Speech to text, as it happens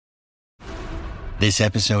This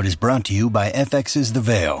episode is brought to you by FX's The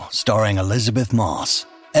Veil, starring Elizabeth Moss.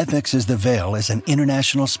 FX's The Veil is an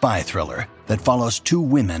international spy thriller that follows two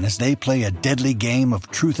women as they play a deadly game of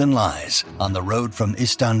truth and lies on the road from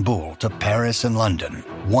Istanbul to Paris and London.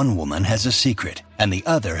 One woman has a secret, and the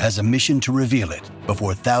other has a mission to reveal it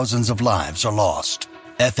before thousands of lives are lost.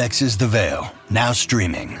 FX's The Veil, now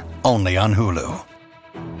streaming, only on Hulu.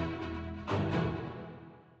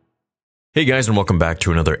 Hey guys, and welcome back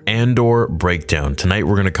to another Andor breakdown. Tonight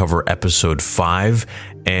we're going to cover episode 5,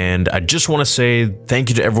 and I just want to say thank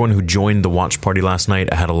you to everyone who joined the watch party last night.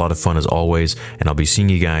 I had a lot of fun as always, and I'll be seeing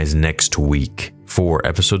you guys next week for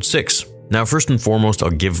episode 6. Now, first and foremost,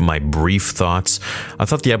 I'll give my brief thoughts. I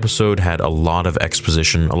thought the episode had a lot of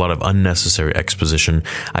exposition, a lot of unnecessary exposition.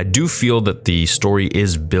 I do feel that the story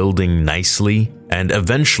is building nicely, and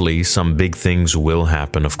eventually some big things will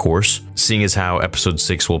happen, of course, seeing as how episode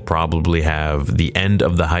 6 will probably have the end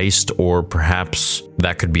of the heist, or perhaps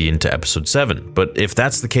that could be into episode 7. But if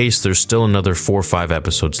that's the case, there's still another 4 or 5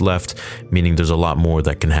 episodes left, meaning there's a lot more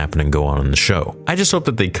that can happen and go on in the show. I just hope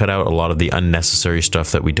that they cut out a lot of the unnecessary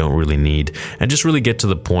stuff that we don't really need, and just really get to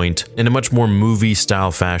the point in a much more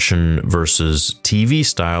movie-style fashion versus TV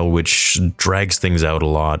style, which drags things out a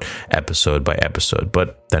lot, episode by episode.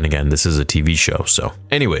 But then again, this is a TV show, so.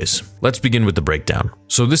 Anyways, let's begin with the breakdown.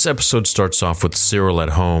 So this episode starts off with Cyril at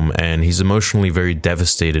home, and he's emotionally very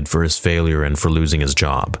devastated for his failure and for losing his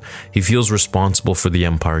job. He feels responsible for the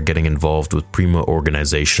Empire getting involved with Prima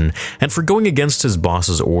organization and for going against his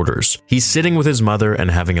boss's orders. He's sitting with his mother and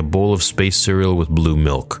having a bowl of space cereal with blue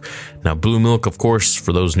milk. Now, blue milk, of course,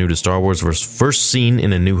 for those new to Star Wars, was first seen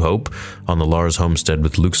in A New Hope on the Lars homestead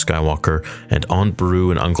with Luke Skywalker and Aunt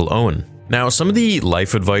Beru and Uncle Owen. Now, some of the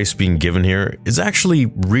life advice being given here is actually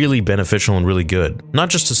really beneficial and really good. Not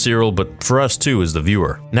just to Cyril, but for us too as the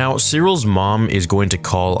viewer. Now, Cyril's mom is going to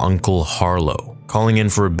call Uncle Harlow, calling in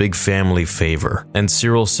for a big family favor. And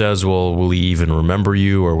Cyril says, well, will he even remember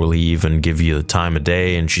you, or will he even give you the time of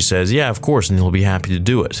day? And she says, yeah, of course, and he'll be happy to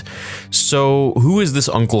do it. So, who is this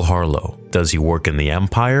Uncle Harlow? Does he work in the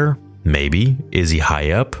Empire? Maybe. Is he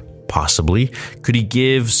high up? Possibly. Could he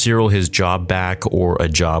give Cyril his job back, or a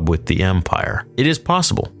job with the Empire? It is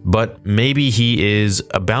possible, but maybe he is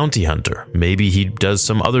a bounty hunter. Maybe he does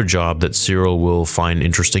some other job that Cyril will find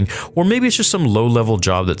interesting, or maybe it's just some low-level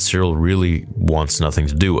job that Cyril really wants nothing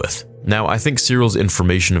to do with. Now, I think Cyril's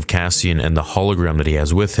information of Cassian and the hologram that he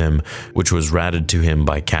has with him, which was ratted to him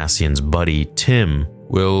by Cassian's buddy, Tim,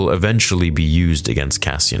 will eventually be used against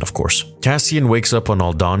Cassian, of course. Cassian wakes up on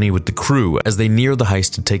Aldhani with the crew as they near the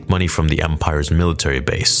heist to take money from the Empire's military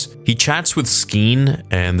base. He chats with Skeen,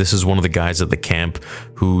 and this is one of the guys at the camp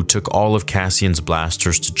who took all of Cassian's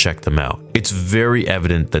blasters to check them out. It's very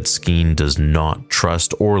evident that Skeen does not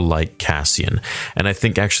trust or like Cassian, and I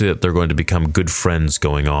think actually that they're going to become good friends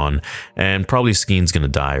going on, and probably Skeen's going to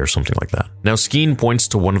die or something like that. Now, Skeen points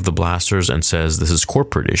to one of the blasters and says this is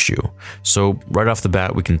corporate issue. So right off the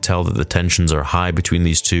bat, we can tell that the tensions are high between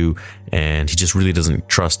these two, and he just really doesn't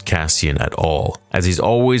trust Cassian at all, as he's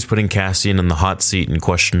always putting Cassian in the hot seat and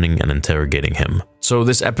questioning and interrogating him. So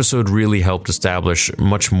this episode really helped establish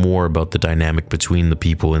much more about the dynamic between the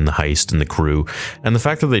people in the heist and the crew, and the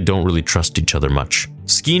fact that they don't really trust each other much.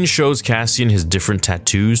 Skeen shows Cassian his different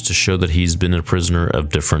tattoos to show that he's been a prisoner of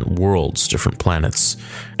different worlds, different planets.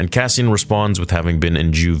 And Cassian responds with having been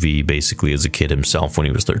in juvie basically as a kid himself when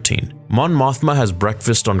he was 13. Mon Mothma has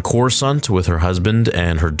breakfast on Coruscant with her husband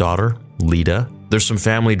and her daughter, Lita. There's some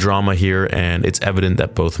family drama here, and it's evident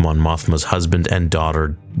that both Mon Mothma's husband and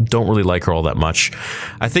daughter don't really like her all that much.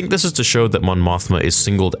 I think this is to show that Mon Mothma is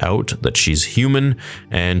singled out, that she's human,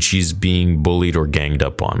 and she's being bullied or ganged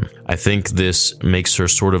up on. I think this makes her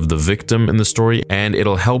sort of the victim in the story, and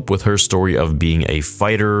it'll help with her story of being a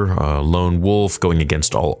fighter, a lone wolf, going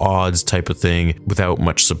against all odds type of thing, without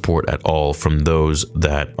much support at all from those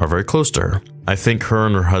that are very close to her. I think her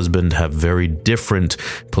and her husband have very different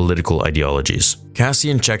political ideologies.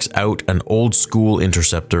 Cassian checks out an old-school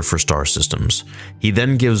interceptor for star systems. He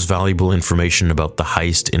then gives valuable information about the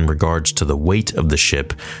heist in regards to the weight of the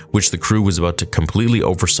ship, which the crew was about to completely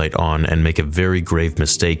oversight on and make a very grave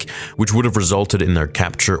mistake, which would have resulted in their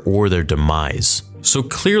capture or their demise. So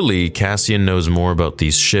clearly, Cassian knows more about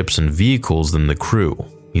these ships and vehicles than the crew.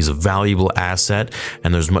 He's a valuable asset,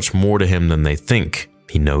 and there's much more to him than they think.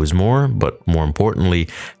 He knows more, but more importantly,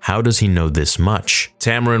 how does he know this much?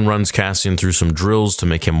 Tamarin runs Cassian through some drills to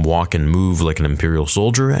make him walk and move like an Imperial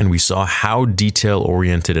soldier, and we saw how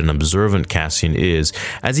detail-oriented and observant Cassian is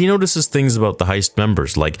as he notices things about the heist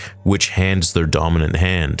members, like which hand's their dominant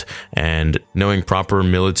hand, and knowing proper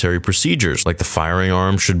military procedures, like the firing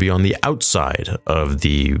arm should be on the outside of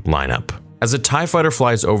the lineup. As a TIE fighter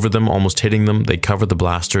flies over them, almost hitting them, they cover the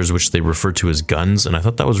blasters, which they refer to as guns, and I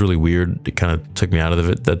thought that was really weird. It kind of took me out of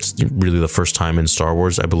it. That's really the first time in Star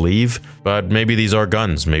Wars, I believe. But maybe these are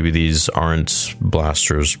guns. Maybe these aren't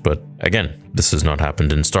blasters. But again, this has not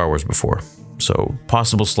happened in Star Wars before. So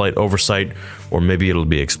possible slight oversight, or maybe it'll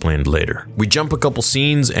be explained later. We jump a couple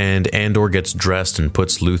scenes and Andor gets dressed and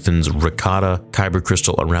puts Luthen's Rakata kyber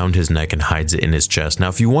crystal around his neck and hides it in his chest. Now,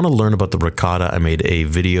 if you want to learn about the Rakata, I made a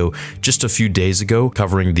video just a few days ago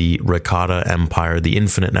covering the Rakata Empire, the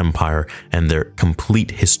Infinite Empire, and their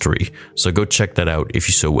complete history. So go check that out if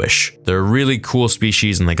you so wish. They're a really cool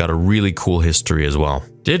species and they got a really cool history as well.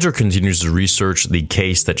 Dedra continues to research the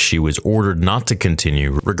case that she was ordered not to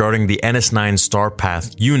continue regarding the NS9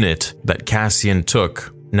 Starpath unit that Cassian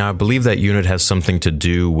took. Now, I believe that unit has something to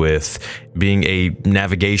do with being a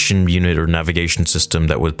navigation unit or navigation system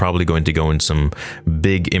that was probably going to go in some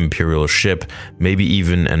big Imperial ship, maybe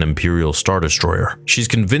even an Imperial Star Destroyer. She's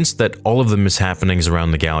convinced that all of the mishappenings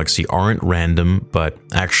around the galaxy aren't random, but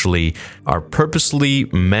actually are purposely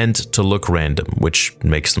meant to look random, which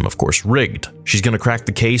makes them, of course, rigged. She's going to crack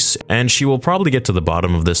the case, and she will probably get to the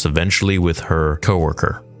bottom of this eventually with her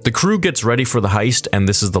coworker. The crew gets ready for the heist, and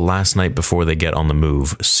this is the last night before they get on the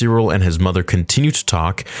move. Cyril and his mother continue to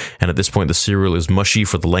talk, and at this point the cereal is mushy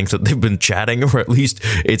for the length that they've been chatting, or at least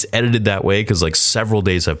it's edited that way because like several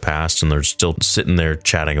days have passed and they're still sitting there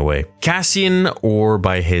chatting away. Cassian, or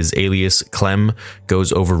by his alias Clem,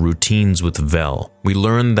 goes over routines with Vel. We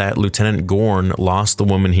learn that Lieutenant Gorn lost the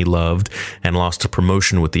woman he loved and lost a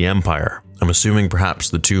promotion with the Empire. I'm assuming perhaps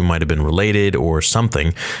the two might have been related or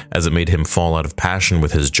something, as it made him fall out of passion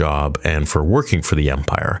with his job and for working for the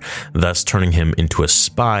Empire, thus turning him into a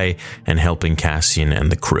spy and helping Cassian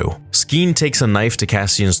and the crew. Skeen takes a knife to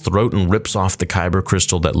Cassian's throat and rips off the kyber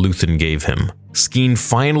crystal that Luthen gave him. Skeen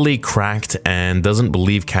finally cracked and doesn't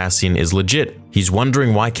believe Cassian is legit. He's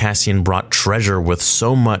wondering why Cassian brought treasure with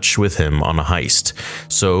so much with him on a heist.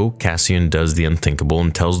 So Cassian does the unthinkable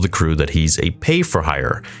and tells the crew that he's a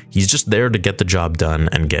pay-for-hire. He's just there to get the job done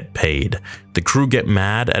and get paid. The crew get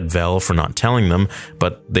mad at Vel for not telling them,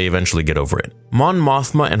 but they eventually get over it. Mon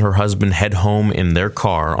Mothma and her husband head home in their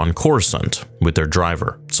car on Coruscant with their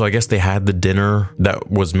driver. So I guess they had the dinner that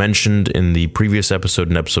was mentioned in the previous episode,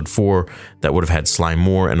 in episode 4, that would have had Sly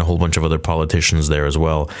Moore and a whole bunch of other politicians there as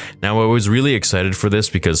well. Now, I was really excited for this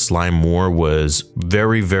because Sly Moore was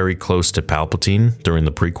very, very close to Palpatine during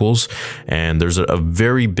the prequels, and there's a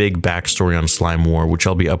very big backstory on Sly Moore, which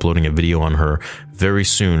I'll be uploading a video on her very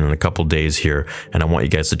soon in a couple days here, and I want you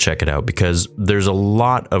guys to check it out because there's a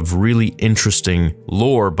lot of really interesting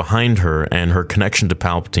lore behind her, and her connection to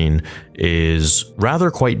Palpatine is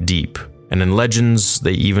rather quite deep. And in Legends,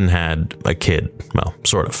 they even had a kid. Well,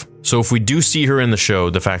 sort of. So if we do see her in the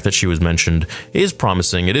show, the fact that she was mentioned is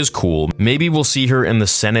promising. It is cool. Maybe we'll see her in the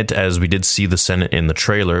Senate, as we did see the Senate in the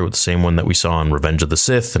trailer, the same one that we saw in Revenge of the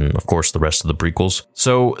Sith, and of course the rest of the prequels.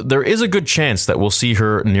 So there is a good chance that we'll see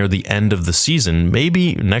her near the end of the season,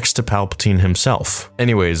 maybe next to Palpatine himself.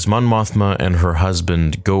 Anyways, Mon Mothma and her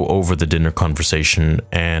husband go over the dinner conversation,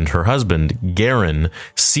 and her husband, Garen,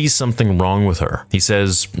 sees something wrong with her. He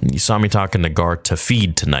says, "You saw me talking to Gar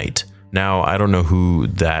Tafid tonight." Now, I don't know who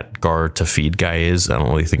that Gar Tafid guy is. I don't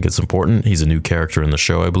really think it's important. He's a new character in the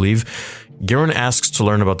show, I believe. Garen asks to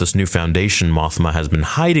learn about this new foundation Mothma has been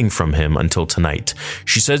hiding from him until tonight.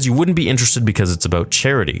 She says you wouldn't be interested because it's about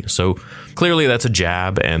charity. So clearly that's a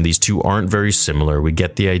jab, and these two aren't very similar. We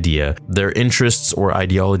get the idea. Their interests or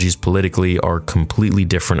ideologies politically are completely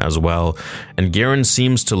different as well, and Garen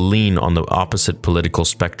seems to lean on the opposite political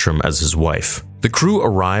spectrum as his wife. The crew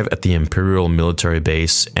arrive at the Imperial military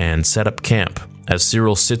base and set up camp. As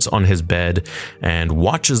Cyril sits on his bed and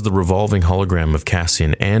watches the revolving hologram of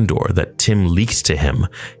Cassian Andor that Tim leaked to him,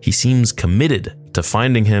 he seems committed to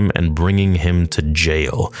finding him and bringing him to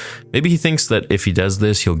jail. Maybe he thinks that if he does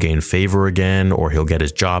this, he'll gain favor again, or he'll get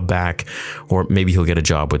his job back, or maybe he'll get a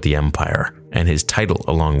job with the Empire, and his title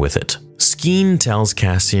along with it. Skeen tells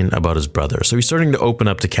Cassian about his brother, so he's starting to open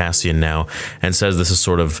up to Cassian now and says this is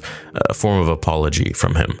sort of a form of apology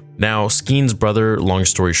from him. Now, Skeen's brother, long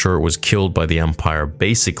story short, was killed by the Empire,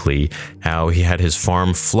 basically how he had his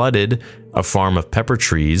farm flooded, a farm of pepper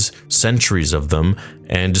trees, centuries of them,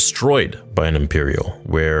 and destroyed by an Imperial,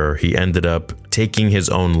 where he ended up taking his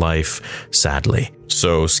own life, sadly.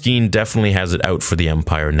 So Skeen definitely has it out for the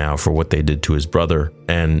Empire now for what they did to his brother,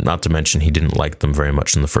 and not to mention he didn't like them very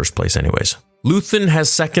much in the first place anyways. Luthen has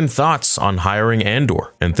second thoughts on hiring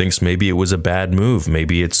Andor and thinks maybe it was a bad move,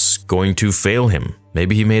 maybe it's going to fail him,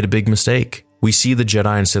 maybe he made a big mistake. We see the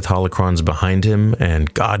Jedi and Sith holocrons behind him,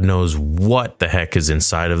 and God knows what the heck is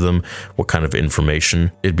inside of them, what kind of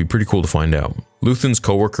information. It'd be pretty cool to find out. Luthen's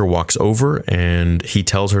coworker walks over and he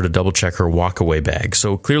tells her to double check her walkaway bag.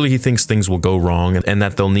 So clearly he thinks things will go wrong and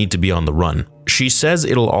that they'll need to be on the run. She says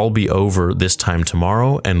it'll all be over this time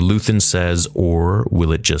tomorrow, and Luthen says, or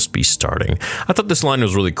will it just be starting? I thought this line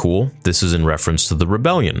was really cool. This is in reference to the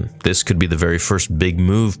rebellion. This could be the very first big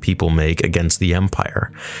move people make against the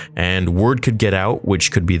Empire. And word could get out,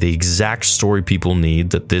 which could be the exact story people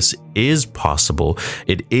need, that this is possible.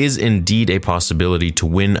 It is indeed a possibility to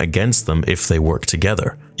win against them if they work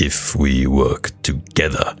together. If we work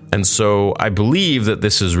together. And so I believe that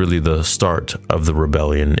this is really the start of the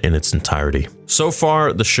rebellion in its entirety. So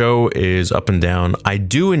far, the show is up and down. I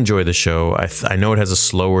do enjoy the show. I know it has a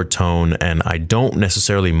slower tone, and I don't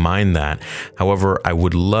necessarily mind that. However, I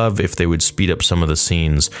would love if they would speed up some of the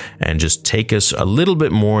scenes and just take us a little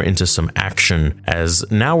bit more into some action, as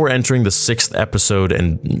now we're entering the 6th episode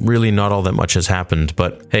and really not all that much has happened.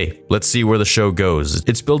 But hey, let's see where the show goes.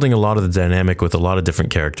 It's building a lot of the dynamic with a lot of different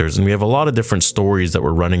characters, and we have a lot of different stories that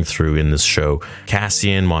we're running through in this show.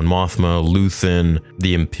 Cassian, Mon Mothma, Luthen,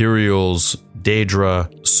 the Imperials,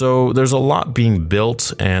 Daedra. So there's a lot being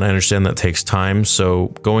built, and I understand that takes time. So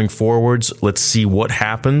going forwards, let's see what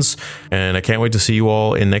happens, and I can't wait to see you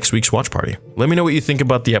all in next week's watch party. Let me know what you think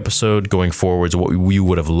about the episode going forwards, what we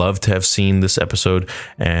would have loved to have seen this episode,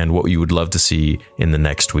 and what you would love to see in the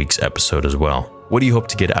next week's episode as well. What do you hope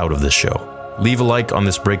to get out of this show? Leave a like on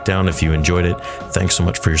this breakdown if you enjoyed it. Thanks so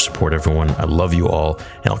much for your support, everyone. I love you all,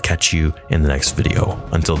 and I'll catch you in the next video.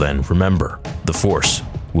 Until then, remember, the Force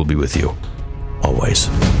will be with you always.